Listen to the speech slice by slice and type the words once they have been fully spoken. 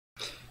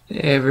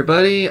Hey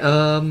everybody,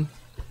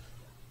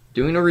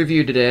 doing a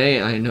review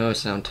today. I know I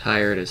sound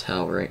tired as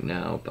hell right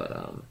now,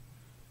 but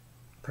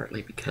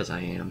partly because I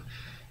am.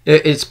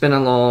 It's been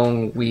a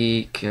long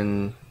week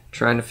and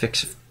trying to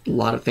fix a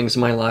lot of things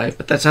in my life,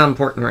 but that's not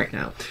important right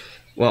now.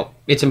 Well,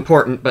 it's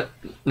important, but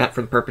not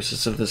for the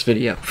purposes of this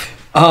video.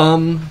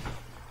 A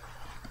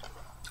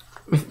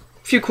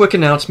few quick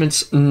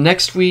announcements.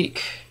 Next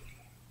week,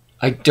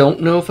 I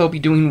don't know if I'll be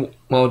doing,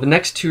 well, the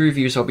next two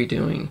reviews I'll be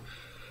doing,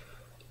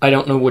 I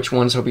don't know which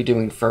ones I'll be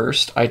doing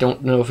first. I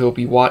don't know if it'll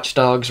be Watch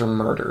Dogs or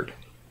Murdered.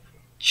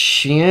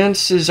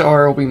 Chances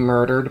are it'll be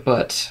Murdered,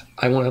 but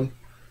I want to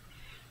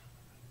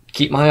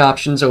keep my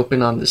options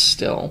open on this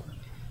still.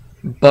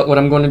 But what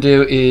I'm going to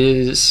do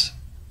is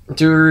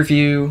do a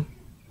review,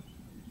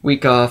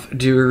 week off,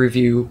 do a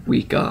review,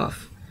 week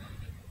off.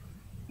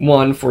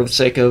 One, for the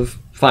sake of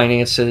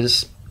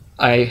finances,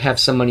 I have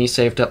some money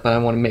saved up, but I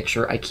want to make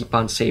sure I keep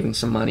on saving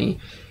some money.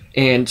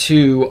 And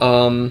two,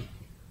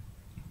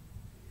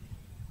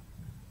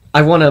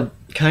 I want to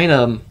kind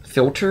of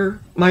filter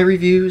my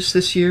reviews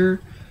this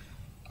year.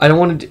 I don't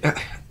want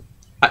to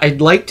I'd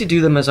like to do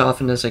them as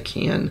often as I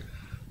can,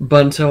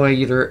 but until I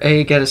either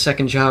A, get a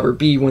second job, or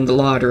B, win the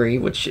lottery,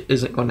 which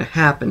isn't going to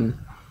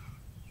happen,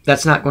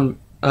 that's not going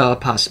a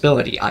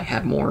possibility. I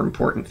have more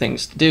important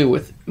things to do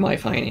with my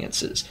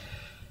finances.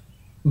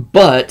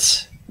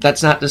 But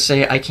that's not to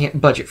say I can't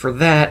budget for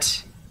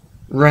that,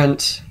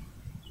 rent,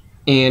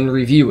 and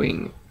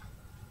reviewing,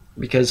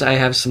 because I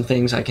have some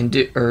things I can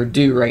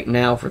do right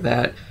now for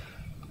that.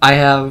 I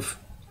have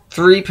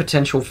 3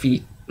 potential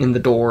feet in the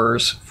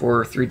doors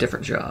for 3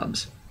 different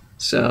jobs.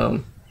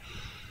 So,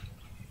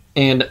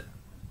 and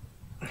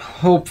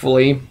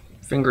hopefully,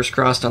 fingers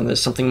crossed on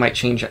this, something might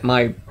change at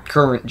my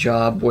current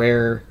job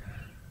where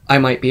I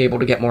might be able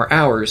to get more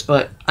hours,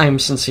 but I'm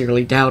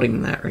sincerely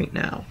doubting that right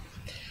now.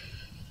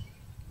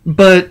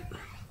 But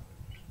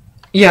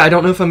yeah, I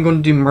don't know if I'm going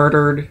to do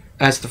Murdered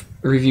as the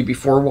review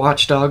before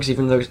Watch Dogs,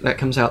 even though that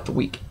comes out the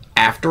week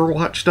after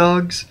Watch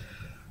Dogs,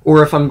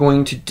 or if I'm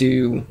going to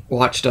do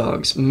Watch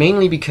Dogs,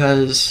 mainly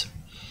because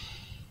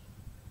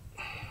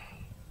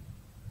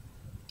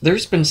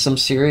there's been some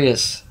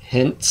serious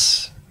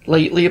hints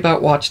lately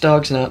about Watch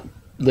Dogs not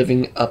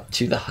living up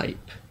to the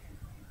hype.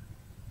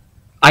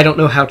 I don't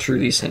know how true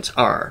these hints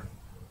are,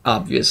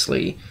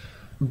 obviously,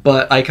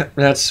 but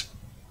that's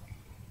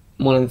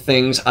one of the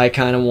things I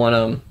kind of want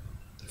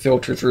to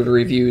filter through the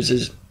reviews,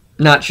 is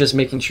not just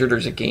making sure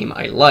there's a game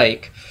I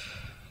like,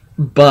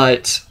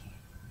 but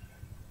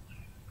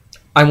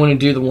I want to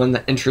do the one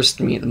that interests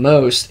me the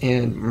most,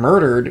 and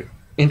Murdered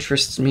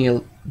interests me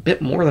a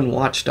bit more than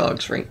Watch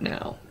Dogs right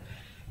now.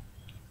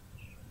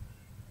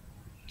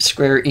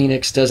 Square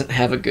Enix doesn't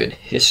have a good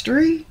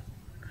history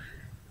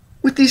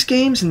with these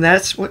games, and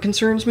that's what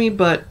concerns me,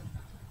 but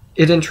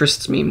it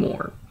interests me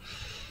more.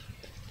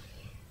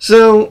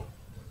 So,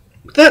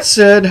 with that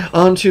said,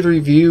 on to the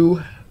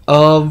review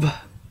of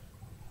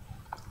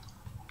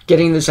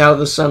Getting This Out of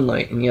the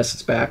Sunlight, and yes,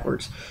 it's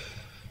backwards.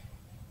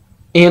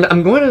 And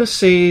I'm going to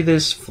say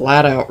this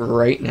flat out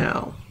right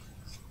now.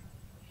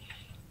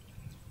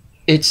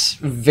 It's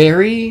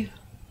very,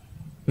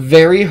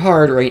 very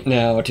hard right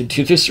now to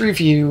do this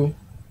review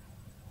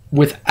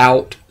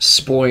without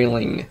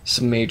spoiling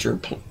some major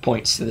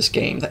points to this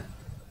game.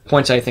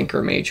 Points I think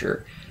are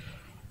major.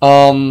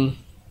 So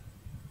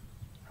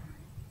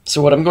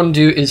what I'm going to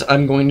do is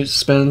I'm going to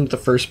spend the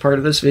first part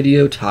of this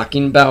video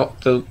talking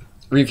about the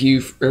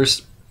review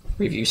first.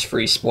 Reviews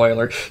free,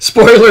 spoiler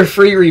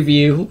free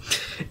review,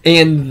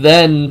 and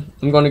then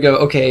I'm going to go,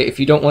 okay, if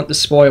you don't want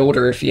this spoiled,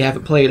 or if you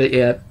haven't played it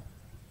yet,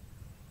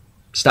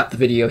 stop the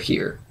video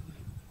here.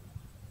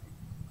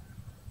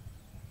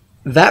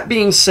 That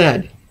being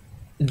said,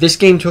 this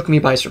game took me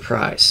by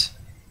surprise.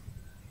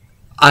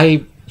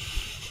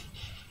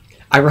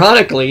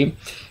 Ironically,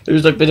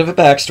 there's a bit of a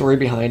backstory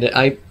behind it.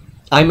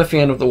 I'm a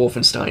fan of the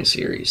Wolfenstein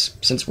series,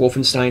 since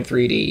Wolfenstein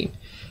 3D.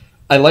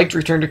 I liked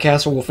Return to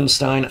Castle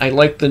Wolfenstein. I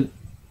liked the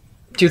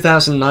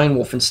 2009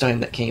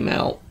 Wolfenstein that came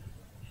out.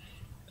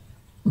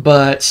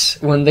 But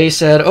when they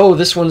said, oh,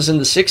 this one's in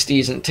the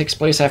 60s and it takes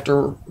place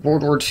after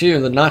World War II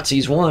and the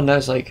Nazis won, I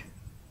was like,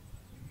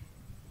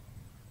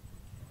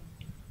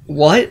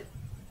 what?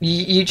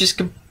 You just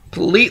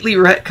completely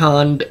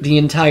retconned the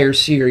entire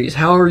series.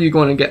 How are you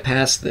going to get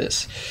past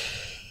this?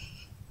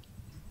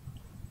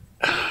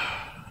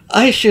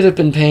 I should have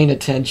been paying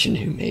attention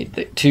who made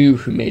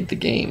the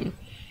game.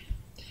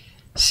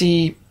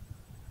 See,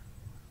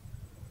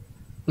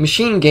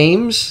 Machine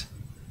Games,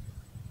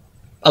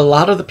 a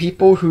lot of the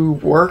people who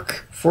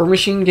work for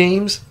Machine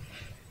Games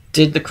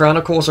did the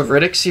Chronicles of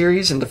Riddick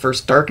series and the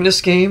first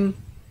Darkness game,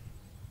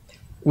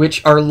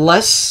 which are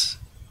less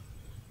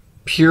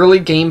purely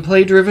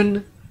gameplay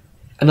driven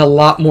and a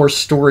lot more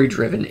story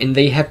driven, and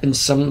they have been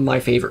some of my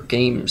favorite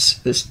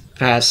games this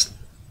past,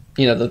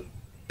 the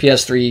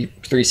PS3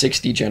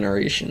 360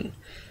 generation.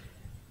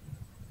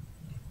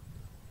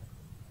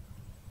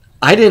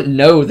 I didn't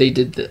know they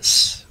did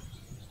this.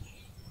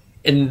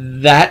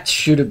 And that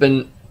should have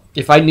been,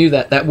 if I knew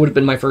that, that would have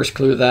been my first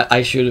clue that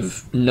I should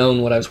have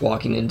known what I was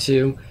walking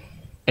into.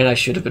 and I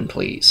should have been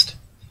pleased.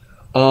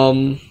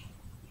 But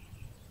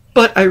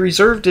I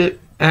reserved it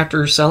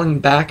after selling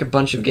back a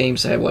bunch of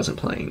games that I wasn't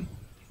playing.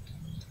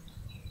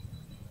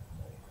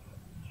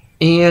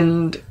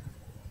 And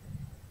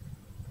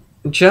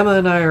Gemma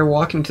and I are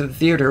walking to the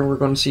theater. We're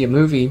going to see a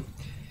movie.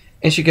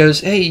 And she goes,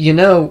 hey, you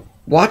know,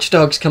 Watch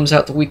Dogs comes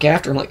out the week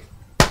after. I'm like,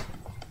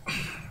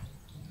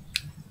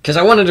 because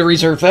I wanted to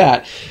reserve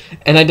that.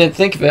 And I didn't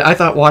think of it. I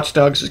thought Watch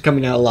Dogs was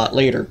coming out a lot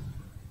later.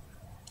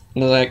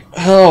 And they're like,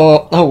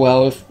 oh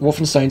well, if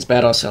Wolfenstein's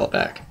bad, I'll sell it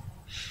back.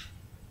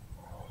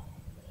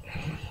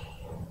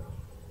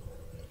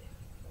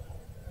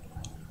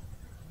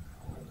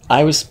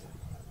 I was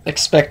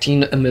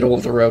expecting a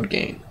middle-of-the-road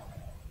game.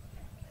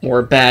 Or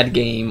a bad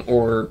game,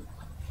 or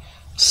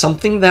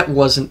something that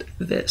wasn't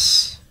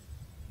this.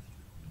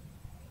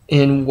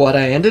 And what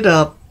I ended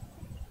up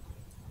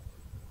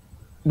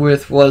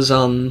with was,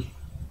 a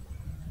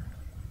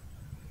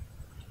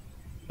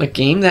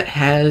game that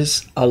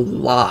has a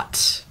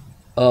lot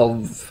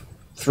of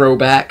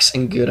throwbacks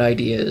and good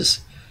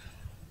ideas.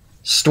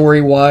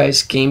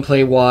 Story-wise,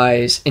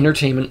 gameplay-wise,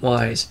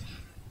 entertainment-wise.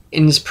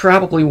 And is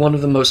probably one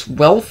of the most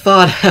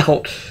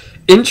well-thought-out,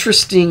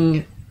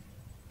 interesting,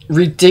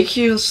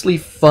 ridiculously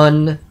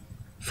fun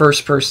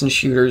first-person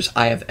shooters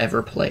I have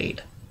ever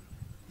played.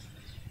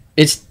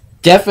 It's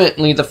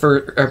definitely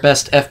the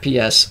best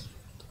FPS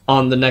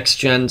on the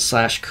next-gen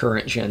 /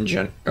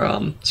 current-gen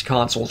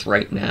consoles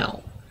right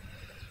now.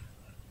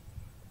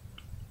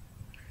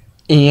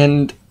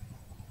 And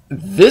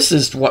this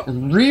is what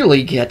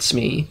really gets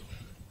me,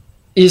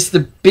 is the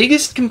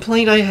biggest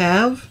complaint I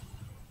have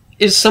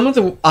is some of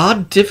the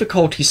odd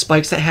difficulty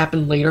spikes that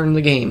happen later in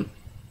the game.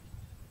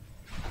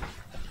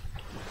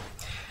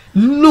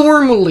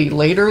 Normally,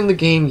 later in the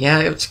game, yeah,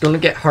 it's going to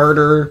get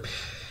harder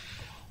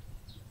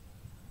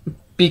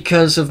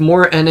because of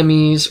more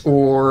enemies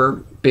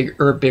or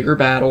bigger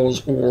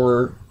battles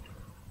or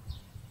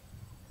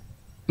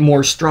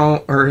more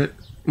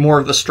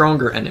of the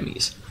stronger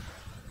enemies.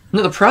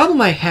 Now, the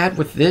problem I had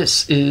with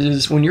this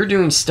is when you're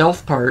doing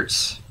stealth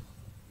parts,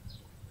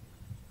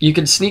 you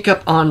can sneak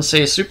up on,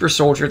 say, a super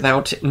soldier that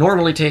would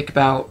normally take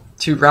about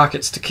 2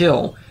 rockets to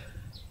kill.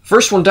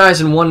 First one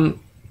dies in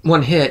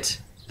one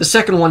hit. The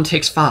second one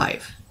takes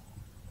 5.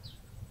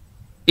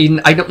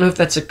 And I don't know if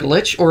that's a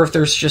glitch or if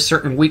there's just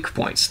certain weak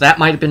points. That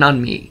might have been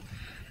on me.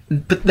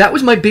 But that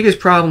was my biggest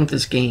problem with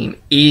this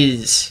game,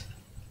 is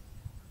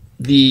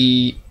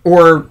the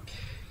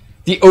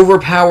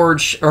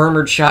overpowered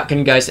armored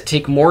shotgun guys that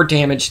take more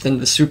damage than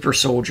the super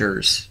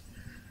soldiers.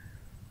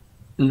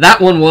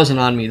 That one wasn't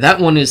on me. That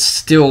one is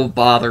still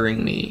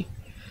bothering me.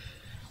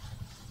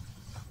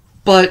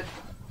 But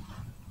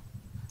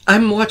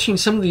I'm watching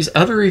some of these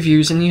other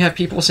reviews, and you have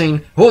people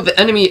saying, oh, the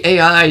enemy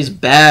AI is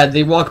bad.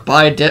 They walk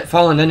by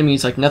fallen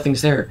enemies like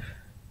nothing's there.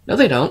 No,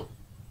 they don't.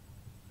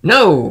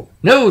 No,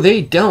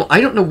 they don't. I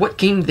don't know what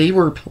game they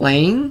were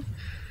playing,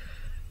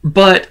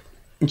 but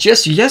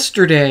just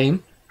yesterday,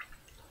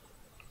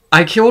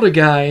 I killed a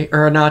guy,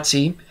 or a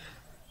Nazi,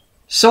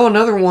 saw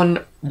another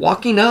one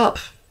walking up.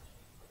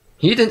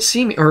 He didn't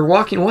see me, or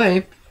walking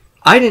away.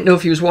 I didn't know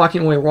if he was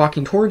walking away or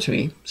walking towards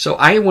me, so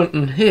I went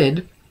and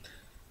hid.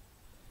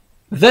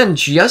 Then,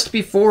 just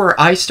before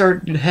I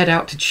started to head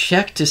out to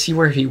check to see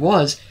where he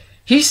was,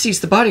 he sees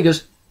the body and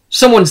goes,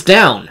 someone's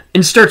down,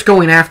 and starts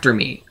going after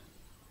me.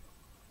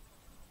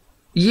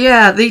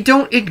 Yeah, they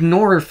don't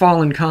ignore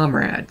fallen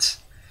comrades.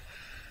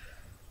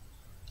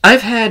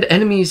 I've had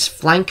enemies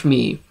flank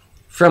me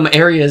from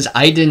areas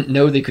I didn't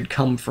know they could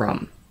come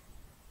from.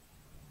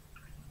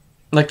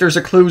 Like, there's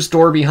a closed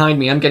door behind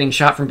me. I'm getting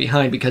shot from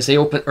behind because they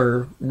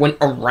went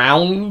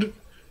around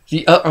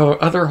the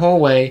other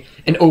hallway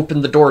and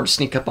opened the door to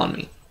sneak up on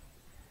me.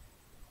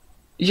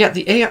 Yeah,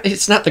 the AI,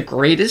 it's not the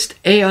greatest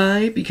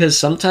AI, because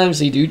sometimes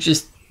they do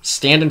just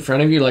stand in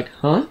front of you like,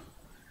 huh?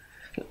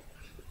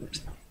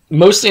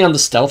 Mostly on the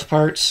stealth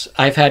parts.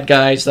 I've had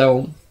guys,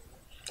 though,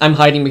 I'm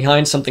hiding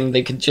behind something,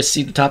 they could just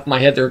see the top of my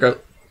head, they'll go,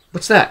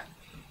 what's that?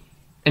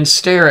 And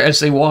stare as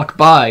they walk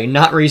by,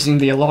 not raising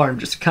the alarm,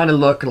 just kind of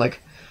look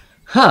like,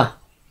 huh,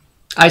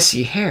 I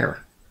see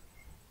hair.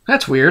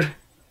 That's weird.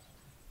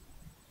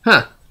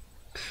 Huh.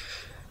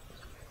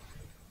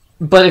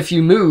 But if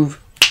you move,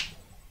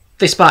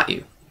 they spot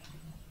you.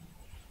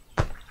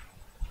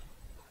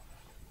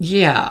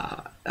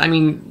 Yeah, I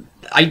mean,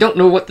 I don't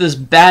know what this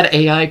bad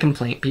AI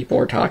complaint people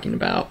are talking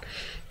about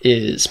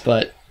is,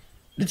 but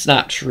it's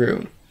not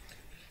true.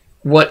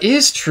 What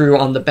is true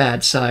on the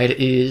bad side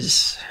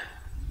is,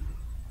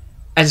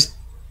 as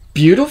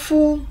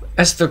beautiful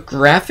as the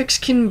graphics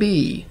can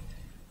be,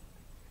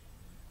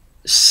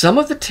 some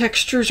of the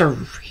textures are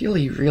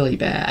really, really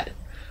bad.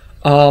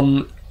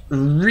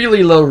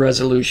 Really low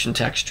resolution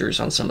textures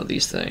on some of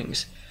these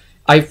things.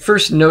 I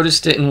first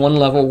noticed it in one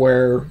level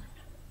where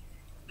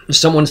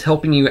someone's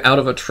helping you out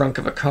of a trunk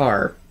of a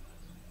car,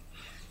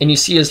 and you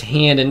see his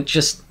hand, and it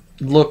just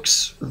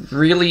looks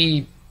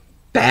really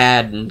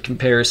bad in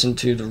comparison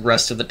to the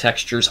rest of the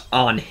textures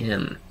on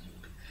him.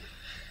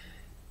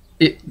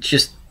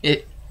 It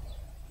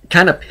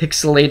kind of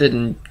pixelated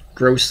and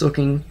gross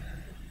looking.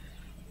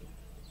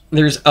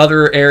 There's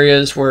other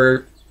areas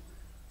where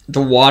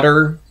the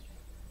water,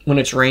 when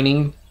it's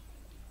raining,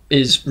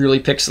 is really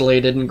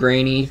pixelated and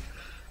grainy.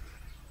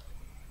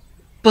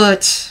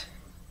 But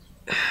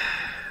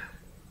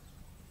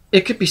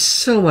it could be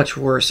so much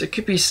worse. It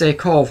could be, say,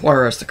 Call of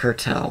Juarez the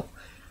Cartel,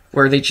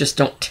 where they just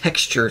don't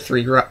texture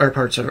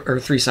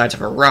three sides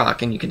of a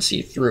rock and you can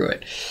see through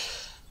it.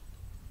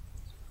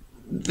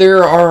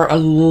 There are a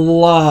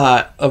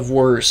lot of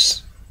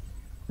worse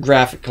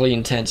graphically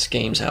intense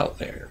games out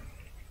there.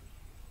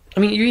 I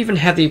mean, you even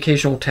have the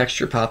occasional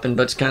texture popping,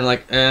 but it's kind of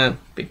like,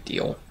 big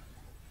deal.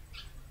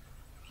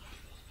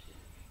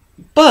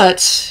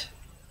 But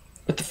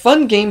with the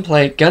fun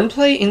gameplay,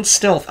 gunplay, and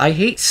stealth, I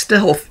hate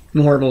stealth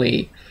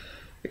normally,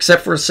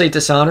 except for, say,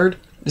 Dishonored.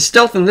 The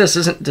stealth in this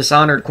isn't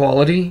Dishonored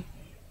quality,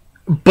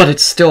 but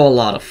it's still a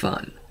lot of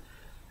fun.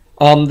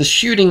 The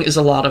shooting is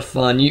a lot of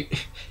fun.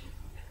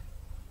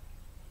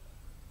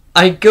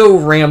 I go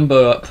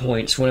Rambo at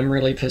points when I'm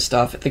really pissed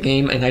off at the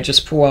game, and I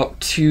just pull out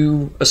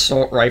 2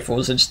 assault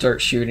rifles and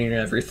start shooting at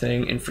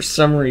everything, and for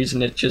some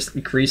reason it just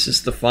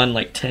increases the fun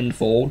like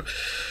tenfold.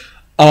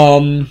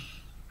 Or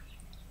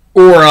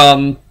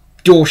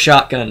dual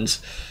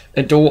shotguns,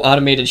 and dual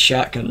automated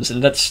shotguns,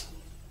 and that's...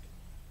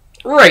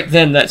 Right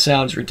then, that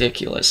sounds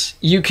ridiculous.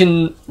 You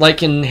can,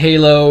 like in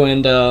Halo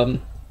and a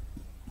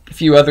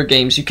few other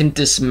games, you can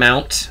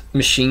dismount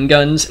machine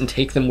guns and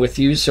take them with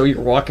you, so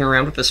you're walking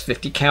around with this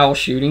 50 cal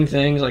shooting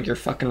things like you're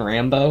fucking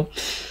Rambo.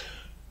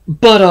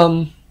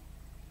 But,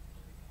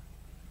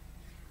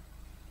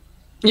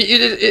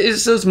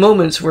 it's those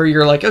moments where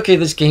you're like, okay,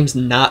 this game's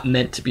not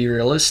meant to be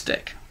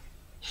realistic,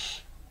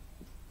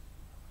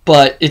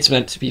 but it's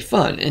meant to be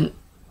fun, and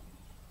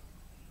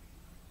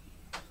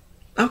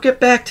I'll get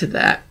back to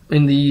that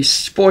in the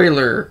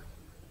spoiler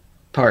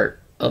part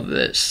of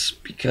this,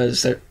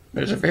 because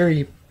there's a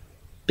very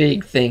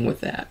big thing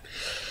with that.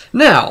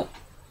 Now,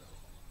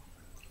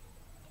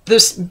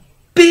 this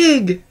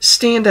big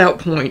standout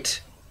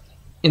point,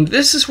 and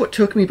this is what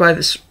took me by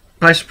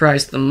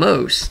surprise the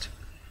most,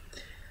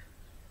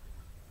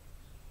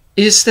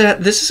 is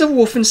that this is a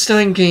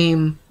Wolfenstein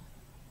game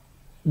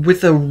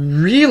with a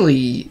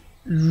really,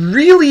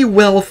 really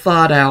well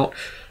thought out,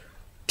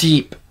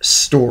 deep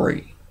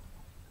story.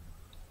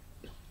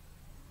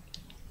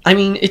 I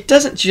mean, it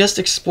doesn't just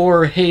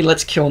explore, hey,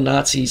 let's kill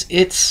Nazis.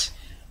 It's,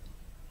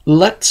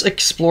 let's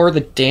explore the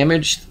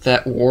damage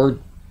that war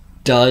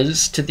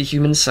does to the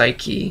human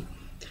psyche,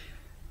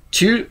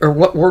 or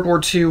what World War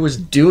II was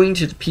doing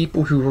to the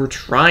people who were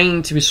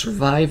trying to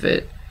survive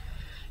it.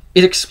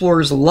 It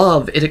explores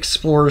love, it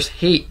explores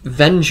hate,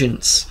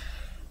 vengeance.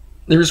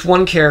 There's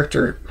one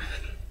character,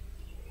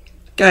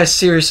 guys,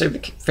 seriously,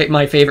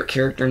 my favorite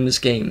character in this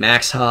game,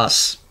 Max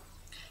Haas.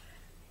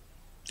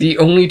 The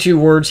only 2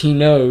 words he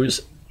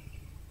knows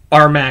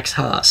are Max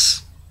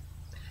Haas.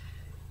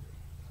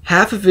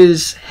 Half of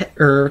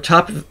the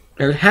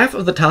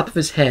top of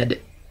his head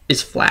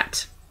is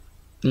flat.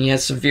 He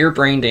has severe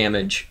brain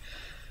damage.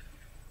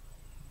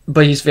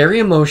 But he's very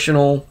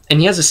emotional,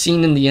 and he has a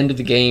scene in the end of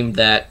the game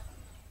that,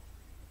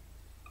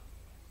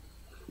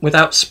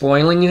 without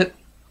spoiling it,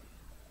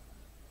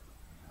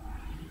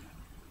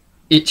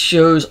 it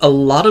shows a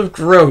lot of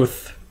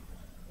growth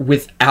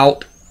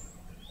without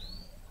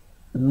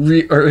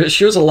it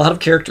shows a lot of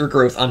character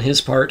growth on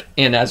his part,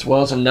 and as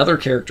well as another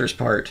character's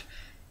part,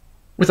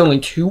 with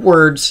only 2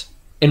 words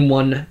and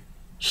 1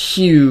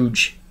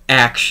 huge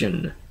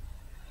action.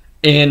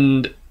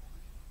 And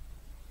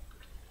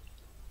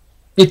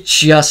it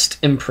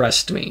just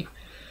impressed me,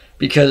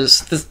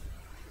 because this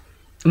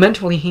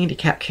mentally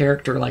handicapped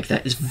character like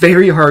that is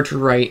very hard to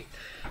write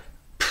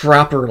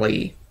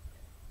properly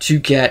to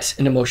get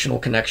an emotional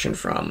connection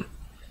from.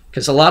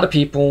 Because a lot of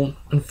people,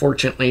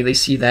 unfortunately, they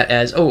see that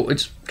as, oh,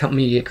 it's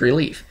comedic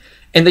relief.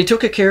 And they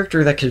took a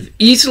character that could have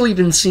easily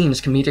been seen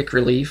as comedic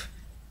relief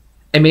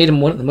and made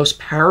him one of the most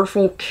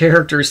powerful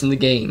characters in the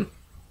game.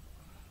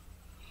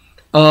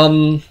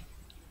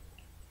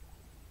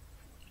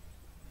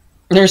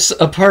 There's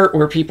a part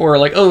where people are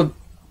like, oh,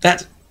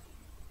 that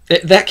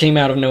came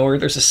out of nowhere.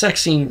 There's a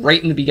sex scene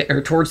right in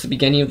the towards the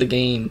beginning of the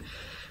game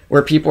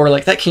where people are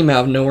like, that came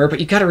out of nowhere, but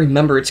you gotta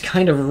remember, it's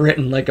kind of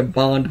written like a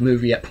Bond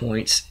movie at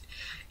points.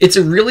 It's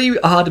a really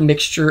odd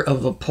mixture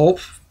of a pulp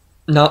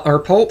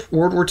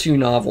World War II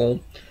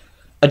novel,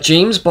 a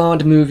James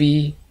Bond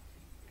movie,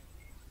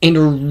 and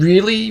a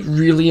really,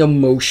 really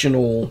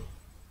emotional,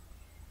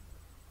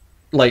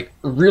 like,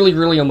 really,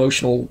 really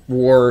emotional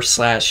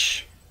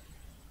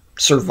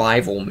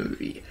war/survival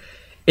movie.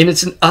 And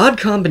it's an odd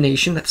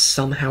combination that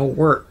somehow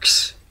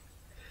works.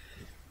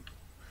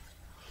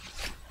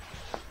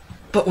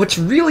 But what's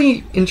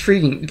really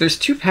intriguing, there's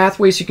 2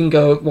 pathways you can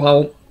go.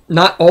 While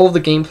not all of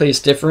the gameplay is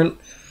different,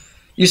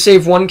 you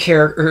save 1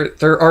 character,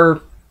 there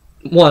are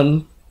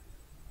 1,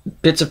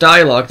 bits of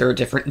dialogue that are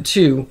different, and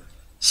 2,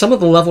 some of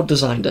the level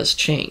design does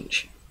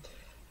change.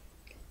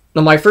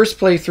 Now, my first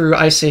playthrough,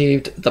 I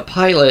saved the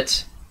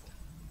pilot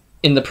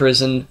in the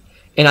prison,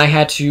 and I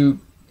had to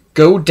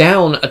go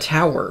down a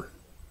tower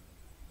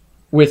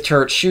with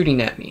turrets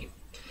shooting at me.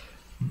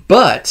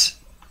 But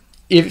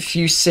if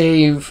you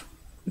save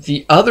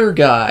the other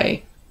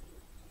guy,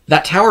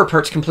 that tower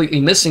part's completely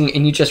missing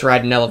and you just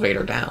ride an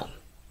elevator down.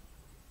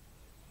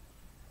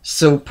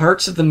 So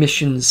parts of the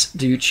missions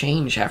do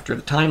change after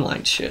the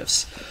timeline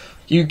shifts.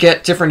 You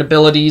get different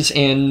abilities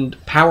and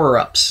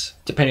power-ups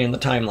depending on the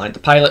timeline. The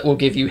pilot will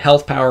give you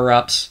health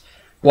power-ups,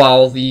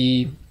 while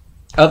the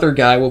other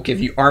guy will give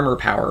you armor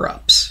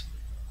power-ups.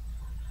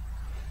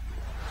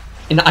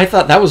 And I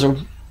thought that was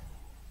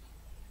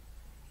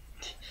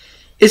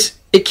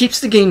it keeps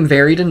the game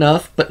varied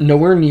enough, but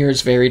nowhere near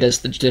as varied as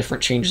the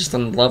different changes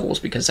on the levels,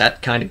 because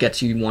that kind of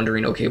gets you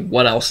wondering, okay,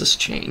 what else has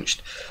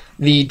changed?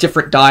 The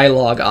different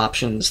dialogue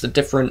options, the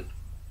different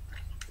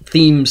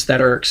themes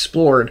that are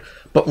explored.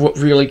 But what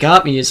really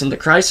got me is in the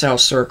Kreisau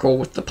Circle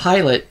with the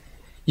pilot,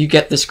 you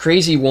get this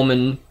crazy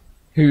woman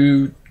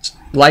whose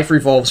life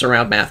revolves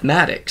around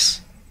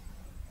mathematics.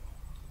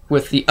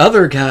 With the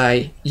other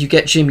guy, you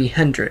get Jimi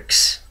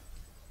Hendrix.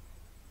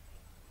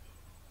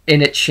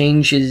 And it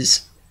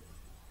changes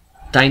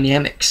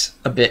dynamics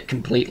a bit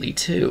completely,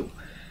 too.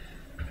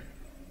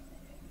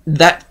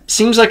 That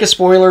seems like a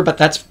spoiler, but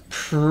that's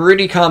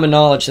pretty common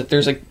knowledge that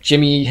there's a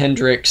Jimi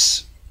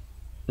Hendrix,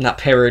 not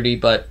parody,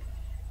 but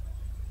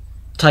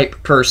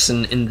type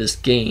person in this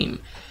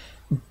game.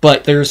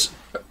 But there's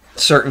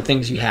certain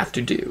things you have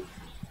to do.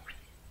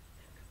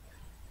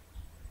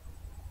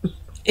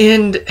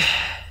 And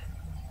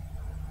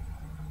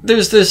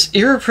there's this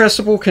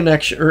irrepressible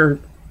connection, or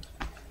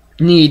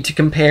need to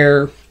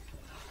compare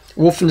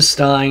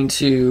Wolfenstein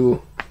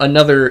to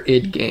another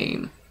id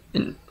game.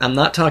 And I'm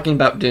not talking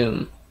about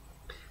Doom.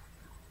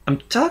 I'm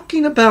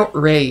talking about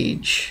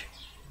Rage.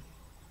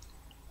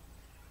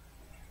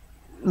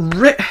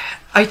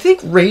 I think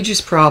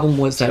Rage's problem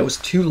was that it was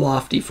too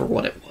lofty for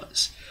what it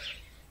was.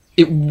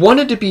 It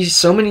wanted to be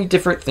so many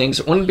different things.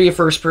 It wanted to be a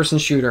first-person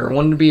shooter. It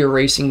wanted to be a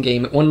racing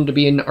game. It wanted to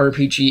be an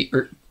RPG,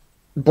 or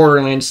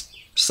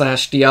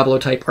Borderlands/Diablo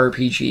type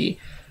RPG.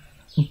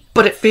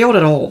 But it failed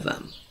at all of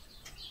them.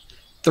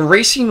 The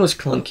racing was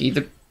clunky.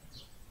 The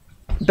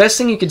best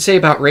thing you could say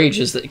about Rage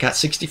is that it got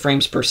 60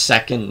 frames per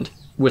second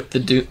with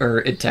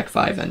the id Tech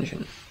 5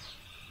 engine.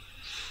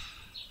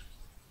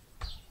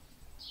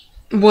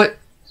 What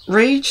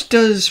Rage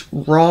does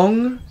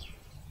wrong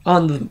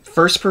on the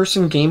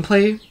first-person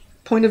gameplay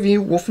point of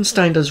view,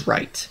 Wolfenstein does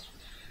right.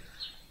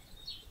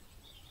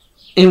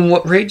 And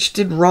what Rage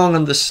did wrong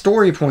on the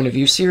story point of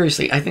view,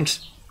 seriously, I think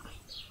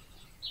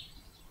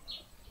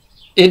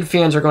id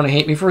fans are going to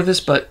hate me for this,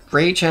 but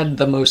Rage had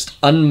the most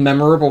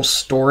unmemorable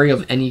story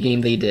of any game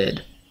they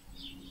did.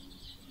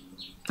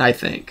 I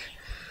think.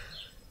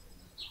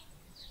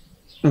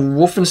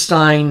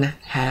 Wolfenstein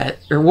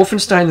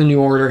The New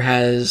Order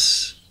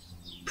has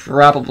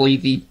probably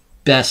the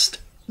best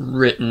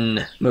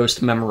written,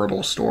 most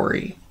memorable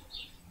story.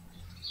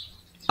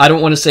 I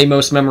don't want to say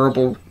most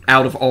memorable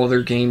out of all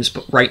their games,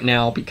 but right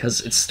now, because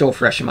it's still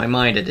fresh in my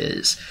mind, it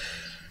is.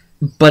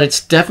 But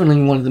it's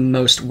definitely one of the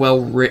most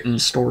well-written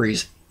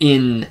stories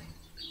in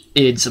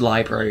id's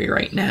library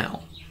right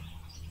now.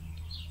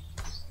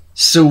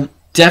 So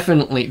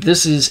definitely,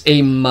 this is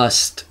a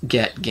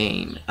must-get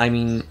game. I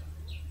mean,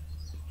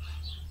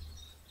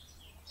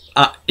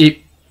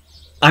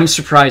 I'm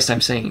surprised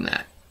I'm saying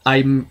that.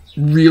 I'm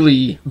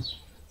really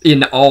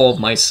in awe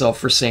of myself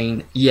for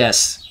saying,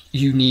 yes,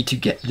 you need to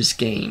get this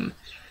game.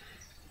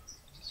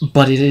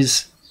 But it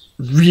is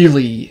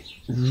really,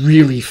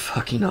 really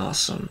fucking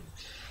awesome.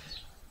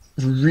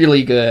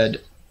 Really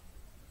good.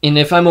 And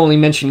if I'm only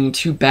mentioning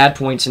 2 bad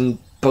points, and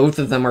both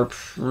of them are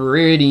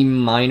pretty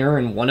minor,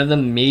 and one of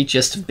them may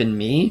just have been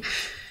me,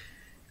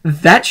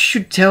 that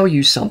should tell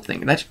you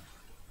something. That's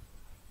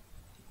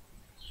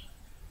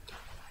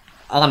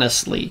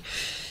honestly.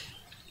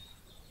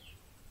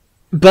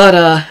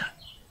 But,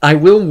 I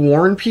will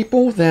warn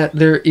people that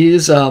there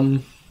is, a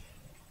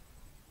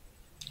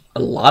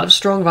lot of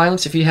strong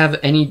violence. If you have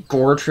any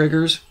gore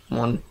triggers,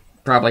 one,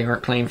 probably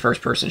aren't playing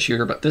first-person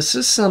shooter, but this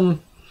is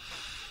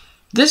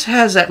this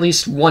has at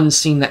least one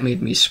scene that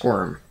made me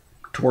squirm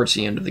towards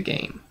the end of the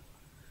game.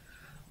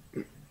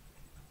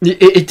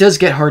 It does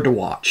get hard to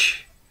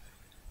watch.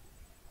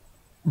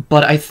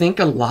 But I think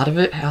a lot of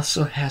it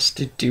also has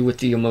to do with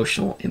the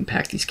emotional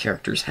impact these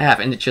characters have,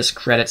 and it just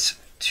credits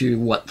to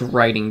what the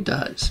writing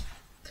does.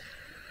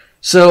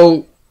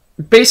 So,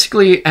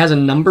 basically, as a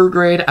number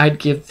grade, I'd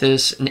give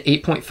this an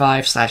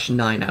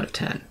 8.5/9 out of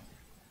 10.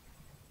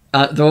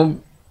 The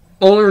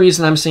only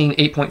reason I'm saying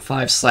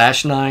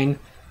 8.5/9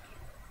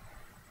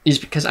 is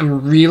because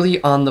I'm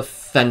really on the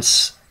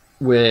fence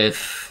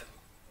with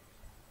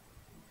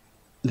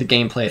the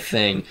gameplay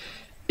thing.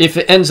 If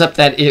it ends up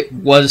that it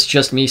was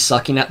just me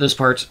sucking at those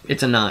parts,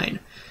 it's a 9.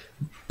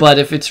 But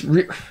if it's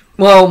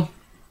well,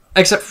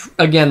 except,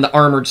 again, the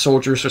armored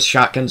soldiers with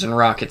shotguns and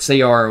rockets,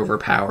 they are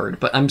overpowered,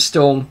 but I'm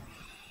still...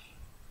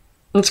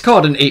 Let's call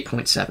it an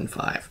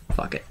 8.75.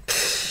 Fuck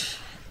it.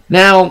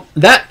 Now,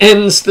 that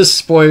ends the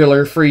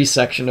spoiler-free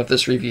section of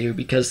this review,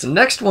 because the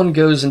next one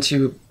goes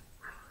into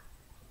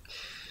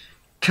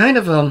kind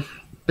of a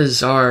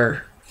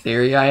bizarre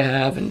theory I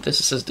have, and this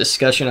is a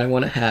discussion I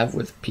want to have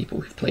with people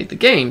who've played the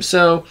game.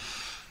 So,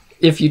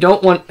 If you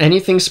don't want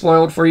anything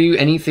spoiled for you,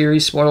 any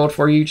theories spoiled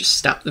for you, just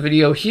stop the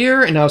video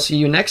here, and I'll see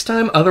you next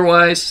time.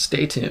 Otherwise,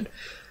 stay tuned.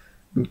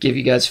 I'll give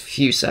you guys a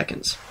few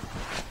seconds.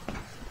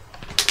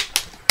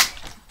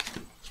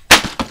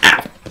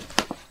 Ow!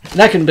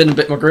 That could have been a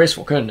bit more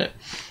graceful, couldn't it?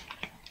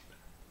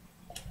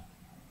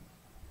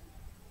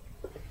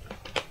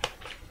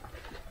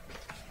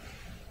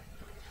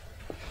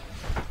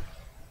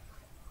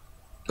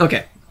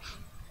 Okay.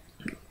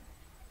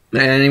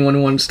 Anyone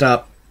who wants to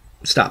stop,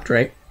 stopped,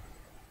 right?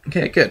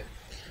 Okay, good.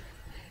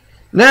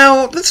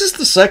 Now, this is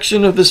the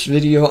section of this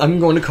video I'm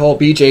going to call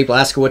BJ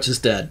Blazkowicz is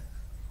Dead.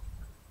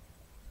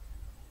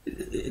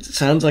 It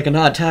sounds like an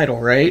odd title,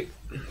 right?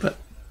 But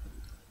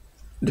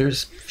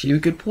there's a few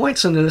good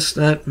points in this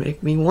that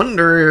make me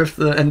wonder if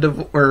the end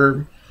of,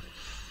 or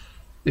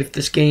if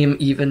this game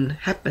even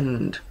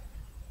happened.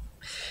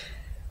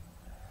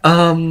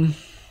 So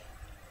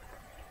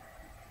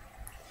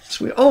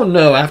we all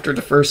know after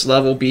the first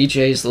level,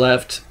 BJ's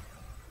left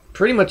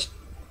pretty much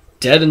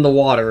dead in the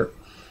water,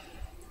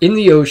 in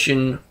the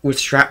ocean, with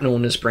shrapnel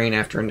in his brain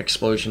after an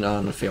explosion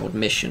on a failed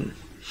mission.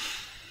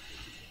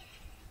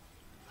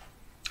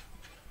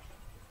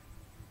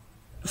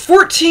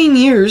 14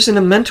 years in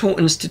a mental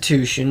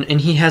institution,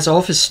 and he has all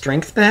of his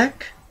strength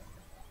back?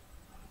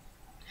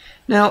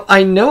 Now,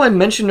 I know I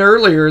mentioned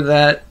earlier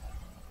that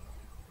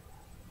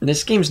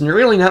this game's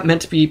really not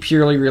meant to be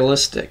purely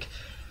realistic.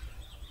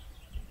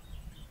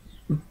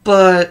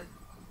 But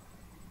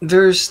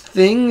there's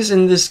things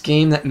in this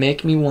game that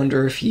make me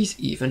wonder if he's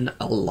even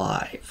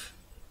alive.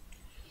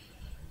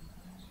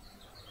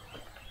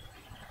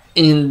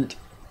 And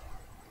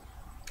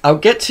I'll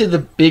get to the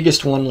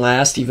biggest one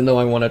last, even though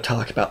I want to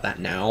talk about that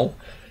now.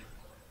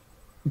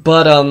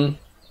 But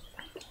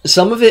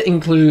some of it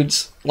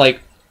includes,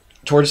 like,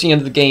 towards the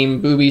end of the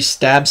game, Booby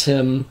stabs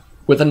him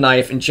with a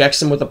knife,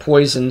 injects him with a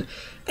poison,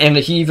 and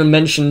he even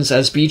mentions,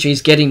 as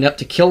BJ's getting up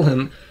to kill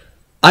him,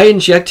 I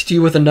injected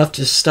you with enough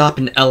to stop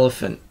an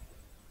elephant.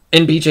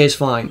 And BJ's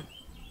fine.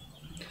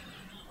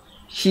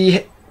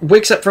 He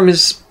wakes up from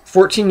his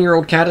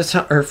 14-year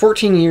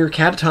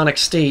catatonic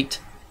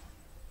state,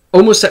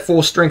 almost at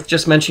full strength,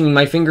 just mentioning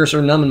my fingers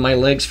are numb and my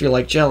legs feel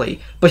like jelly.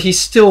 But he's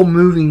still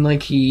moving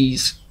like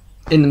he's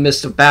in the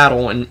midst of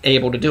battle and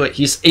able to do it.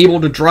 He's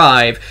able to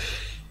drive,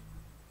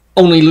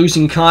 only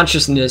losing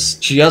consciousness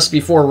just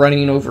before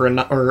running over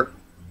or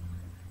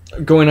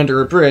going under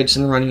a bridge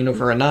and running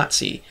over a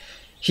Nazi.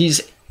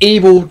 He's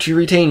able to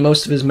retain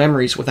most of his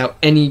memories without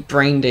any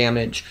brain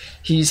damage.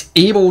 He's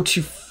able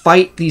to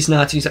fight these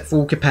Nazis at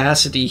full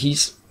capacity.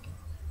 He's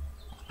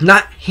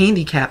not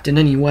handicapped in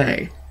any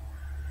way.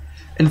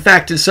 In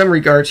fact, in some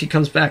regards, he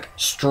comes back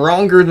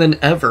stronger than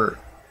ever.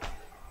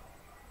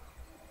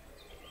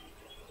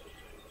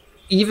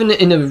 Even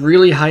in a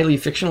really highly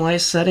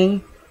fictionalized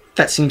setting,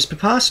 that seems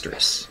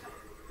preposterous.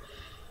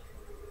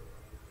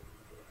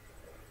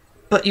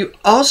 But you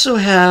also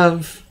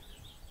have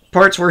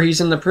parts where he's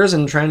in the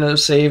prison trying to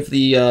save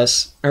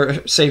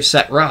save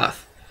Set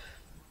Roth.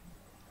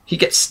 He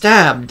gets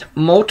stabbed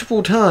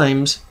multiple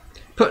times,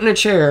 put in a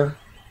chair,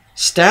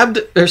 stabbed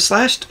or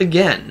slashed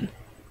again.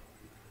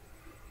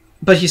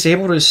 But he's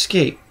able to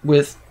escape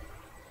with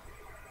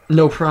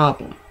no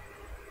problem.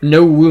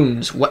 No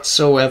wounds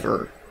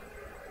whatsoever.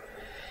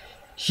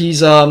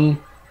 He's able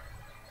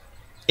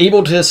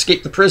to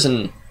escape the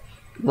prison,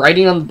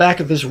 riding on the back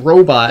of this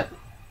robot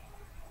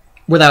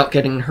without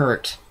getting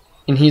hurt.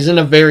 And he's in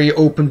a very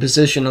open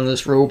position on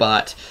this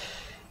robot.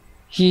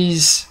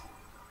 He's...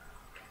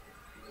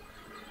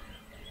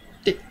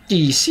 Do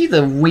you see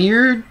the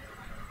weird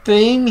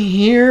thing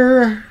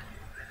here?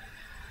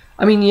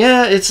 I mean,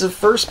 yeah, it's a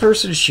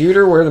first-person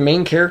shooter where the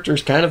main character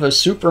is kind of a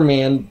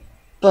Superman,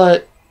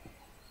 but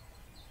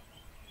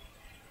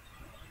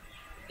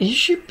he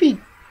should be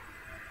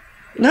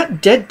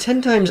not dead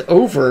 10 times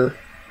over,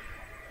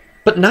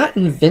 but not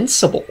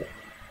invincible.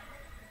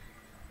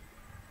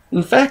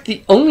 In fact,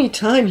 the only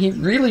time he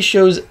really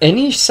shows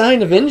any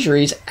sign of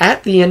injuries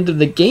at the end of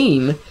the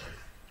game,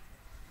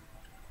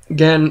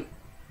 again,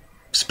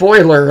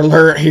 spoiler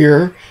alert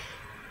here,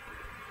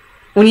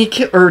 when he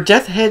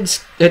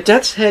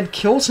Death's Head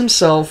kills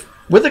himself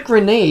with a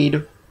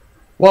grenade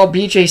while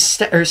BJ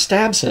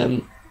stabs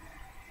him.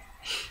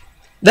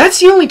 That's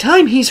the only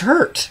time he's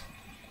hurt.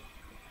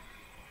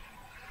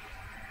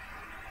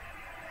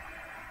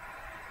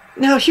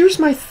 Now, here's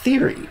my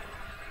theory.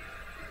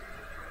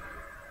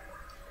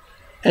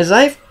 As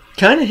I've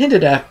kind of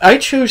hinted at, I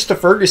chose the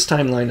Fergus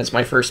timeline as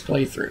my first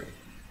playthrough.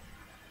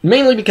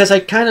 Mainly because I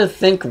kind of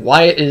think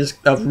Wyatt is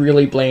a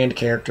really bland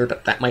character,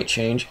 but that might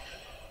change.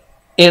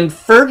 And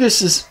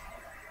Fergus is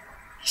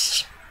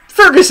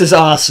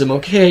awesome,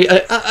 okay?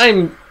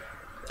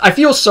 I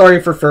feel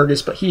sorry for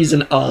Fergus, but he's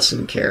an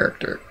awesome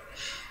character.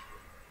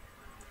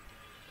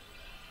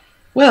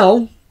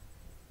 Well,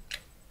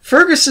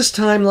 Fergus's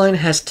timeline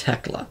has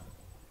Tekla,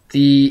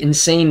 the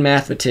insane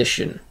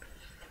mathematician.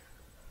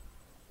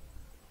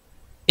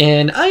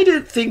 And I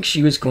didn't think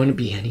she was going to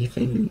be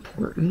anything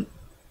important.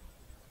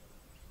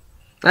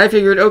 I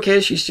figured,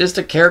 okay, she's just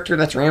a character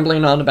that's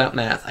rambling on about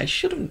math. I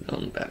should have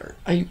known better.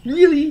 I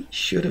really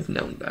should have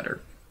known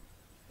better.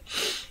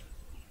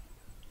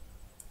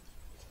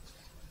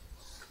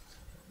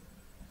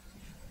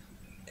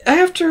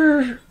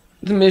 After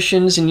the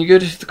missions and you go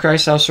to the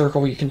Christ House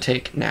Circle, you can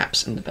take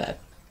naps in the bed.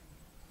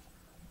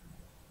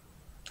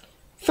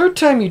 Third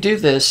time you do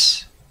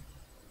this,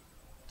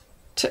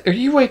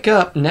 you wake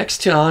up next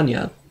to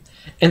Anya,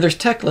 and there's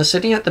Tekla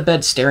sitting at the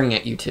bed staring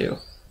at you two.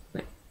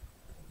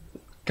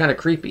 Kind of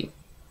creepy.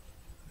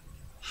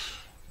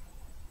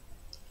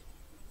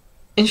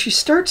 And she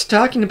starts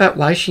talking about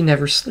why she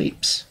never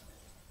sleeps.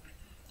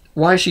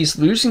 Why she's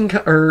losing...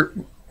 her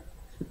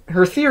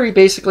theory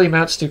basically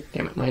amounts to...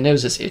 Damn it, my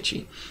nose is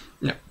itchy.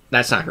 No,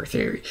 that's not her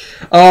theory.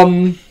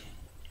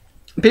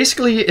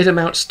 Basically, it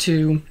amounts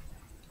to...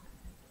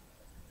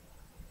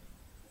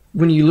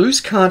 when you lose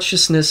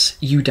consciousness,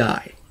 you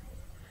die.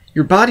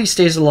 Your body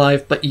stays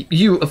alive, but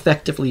you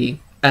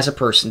effectively, as a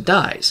person,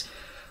 dies.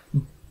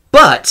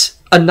 But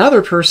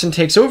another person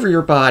takes over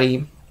your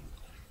body,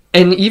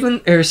 and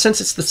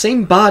since it's the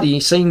same body,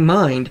 same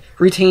mind,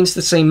 retains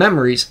the same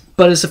memories,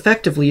 but is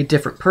effectively a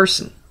different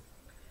person.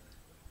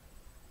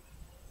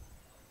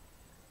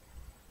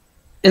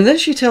 And then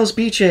she tells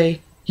BJ,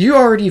 you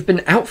already have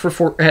been out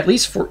for at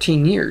least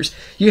 14 years.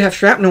 You have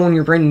shrapnel in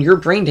your brain and you're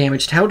brain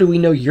damaged. How do we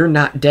know you're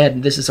not dead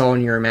and this is all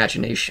in your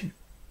imagination?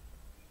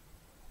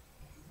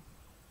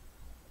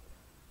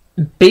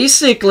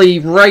 Basically,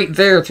 right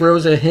there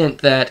throws a hint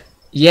that,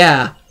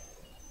 yeah,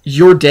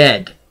 you're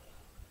dead.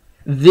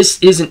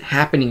 This isn't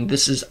happening.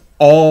 This is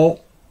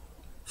all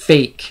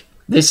fake.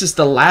 This is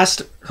the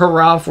last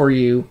hurrah for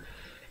you,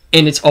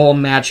 and it's all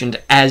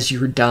imagined as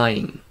you're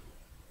dying.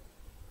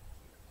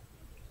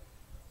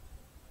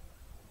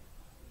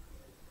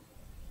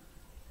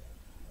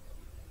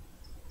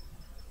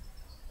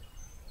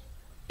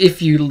 If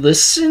you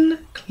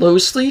listen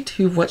closely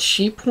to what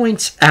she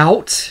points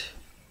out,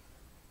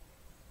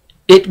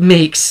 it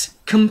makes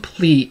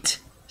complete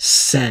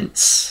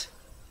sense.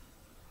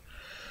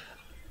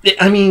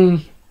 I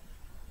mean,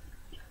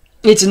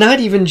 it's not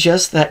even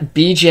just that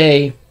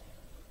BJ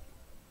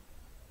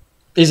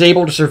is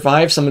able to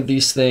survive some of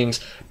these things,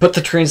 but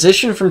the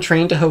transition from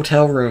train to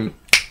hotel room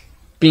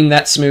being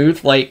that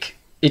smooth, like,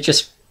 it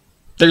just...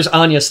 There's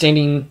Anya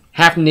standing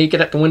half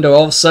naked at the window,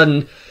 all of a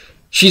sudden,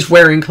 she's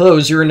wearing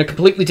clothes, you're in a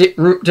completely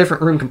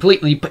different room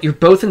completely, but you're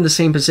both in the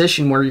same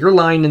position where you're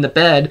lying in the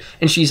bed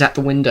and she's at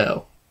the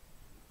window.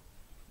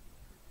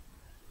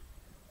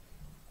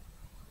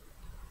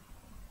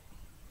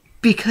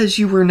 Because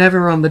you were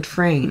never on the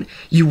train.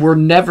 You were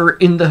never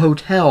in the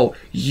hotel.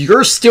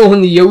 You're still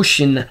in the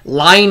ocean,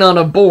 lying on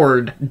a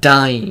board,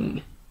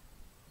 dying.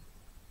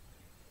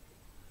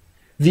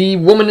 The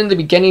woman in the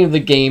beginning of the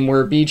game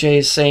where BJ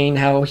is saying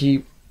how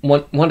he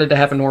wanted to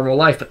have a normal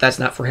life, but that's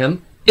not for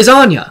him, is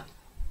Anya.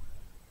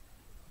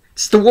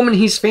 It's the woman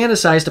he's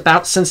fantasized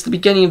about since the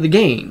beginning of the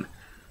game.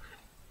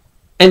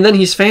 And then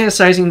he's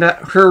fantasizing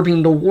about her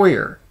being the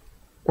warrior.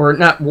 Or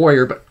not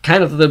warrior, but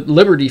kind of the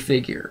liberty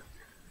figure.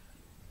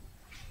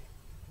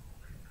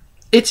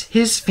 It's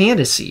his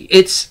fantasy.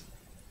 It's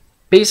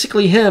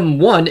basically him,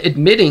 one,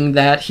 admitting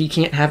that he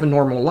can't have a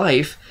normal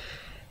life,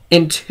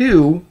 and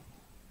two,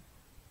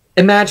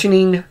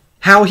 imagining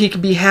how he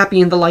could be happy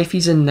in the life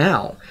he's in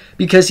now.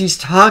 Because he's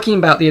talking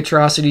about the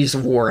atrocities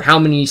of war, how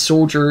many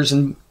soldiers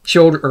and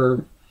children,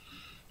 or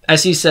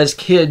as he says,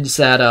 kids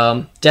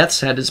that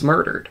Death's Head has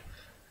murdered.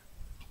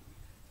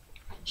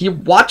 He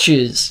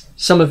watches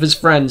some of his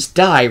friends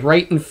die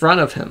right in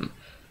front of him.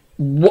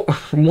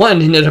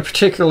 One in a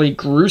particularly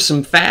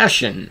gruesome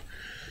fashion.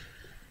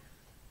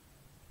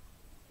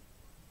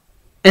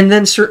 And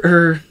then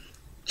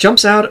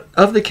jumps out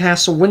of the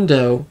castle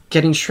window,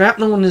 getting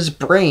shrapnel in his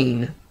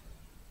brain,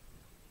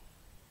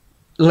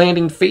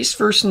 landing face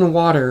first in the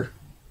water.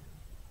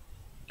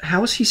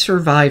 How is he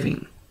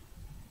surviving?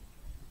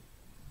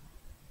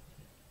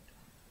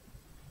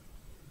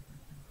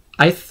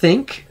 I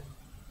think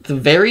the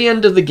very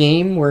end of the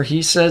game where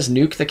he says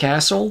nuke the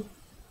castle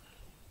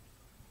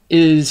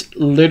is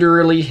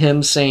literally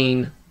him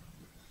saying,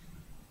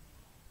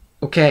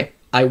 okay,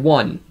 I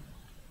won.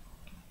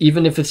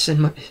 Even if it's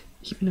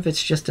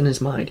just in his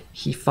mind,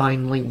 he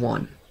finally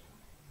won.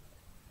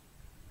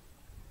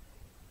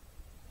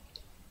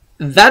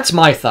 That's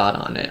my thought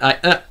on it.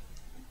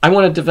 I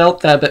want to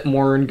develop that a bit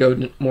more and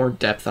go more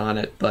depth on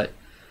it, but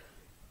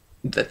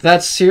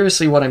that's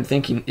seriously what I'm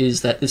thinking,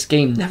 is that this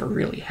game never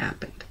really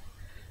happened.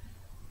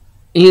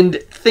 And the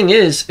thing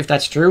is, if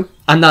that's true,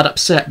 I'm not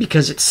upset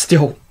because it's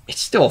still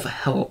a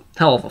hell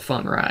of a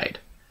fun ride.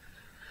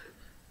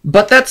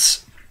 But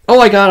that's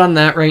all I got on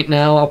that right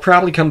now. I'll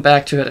probably come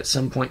back to it at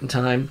some point in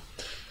time.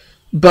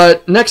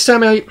 But next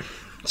time I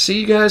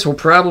see you guys will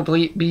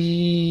probably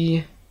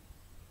be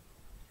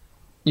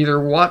either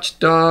Watch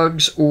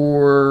Dogs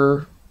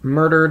or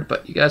Murdered,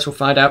 but you guys will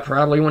find out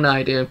probably when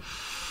I do.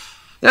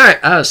 Alright,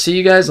 I'll see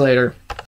you guys later.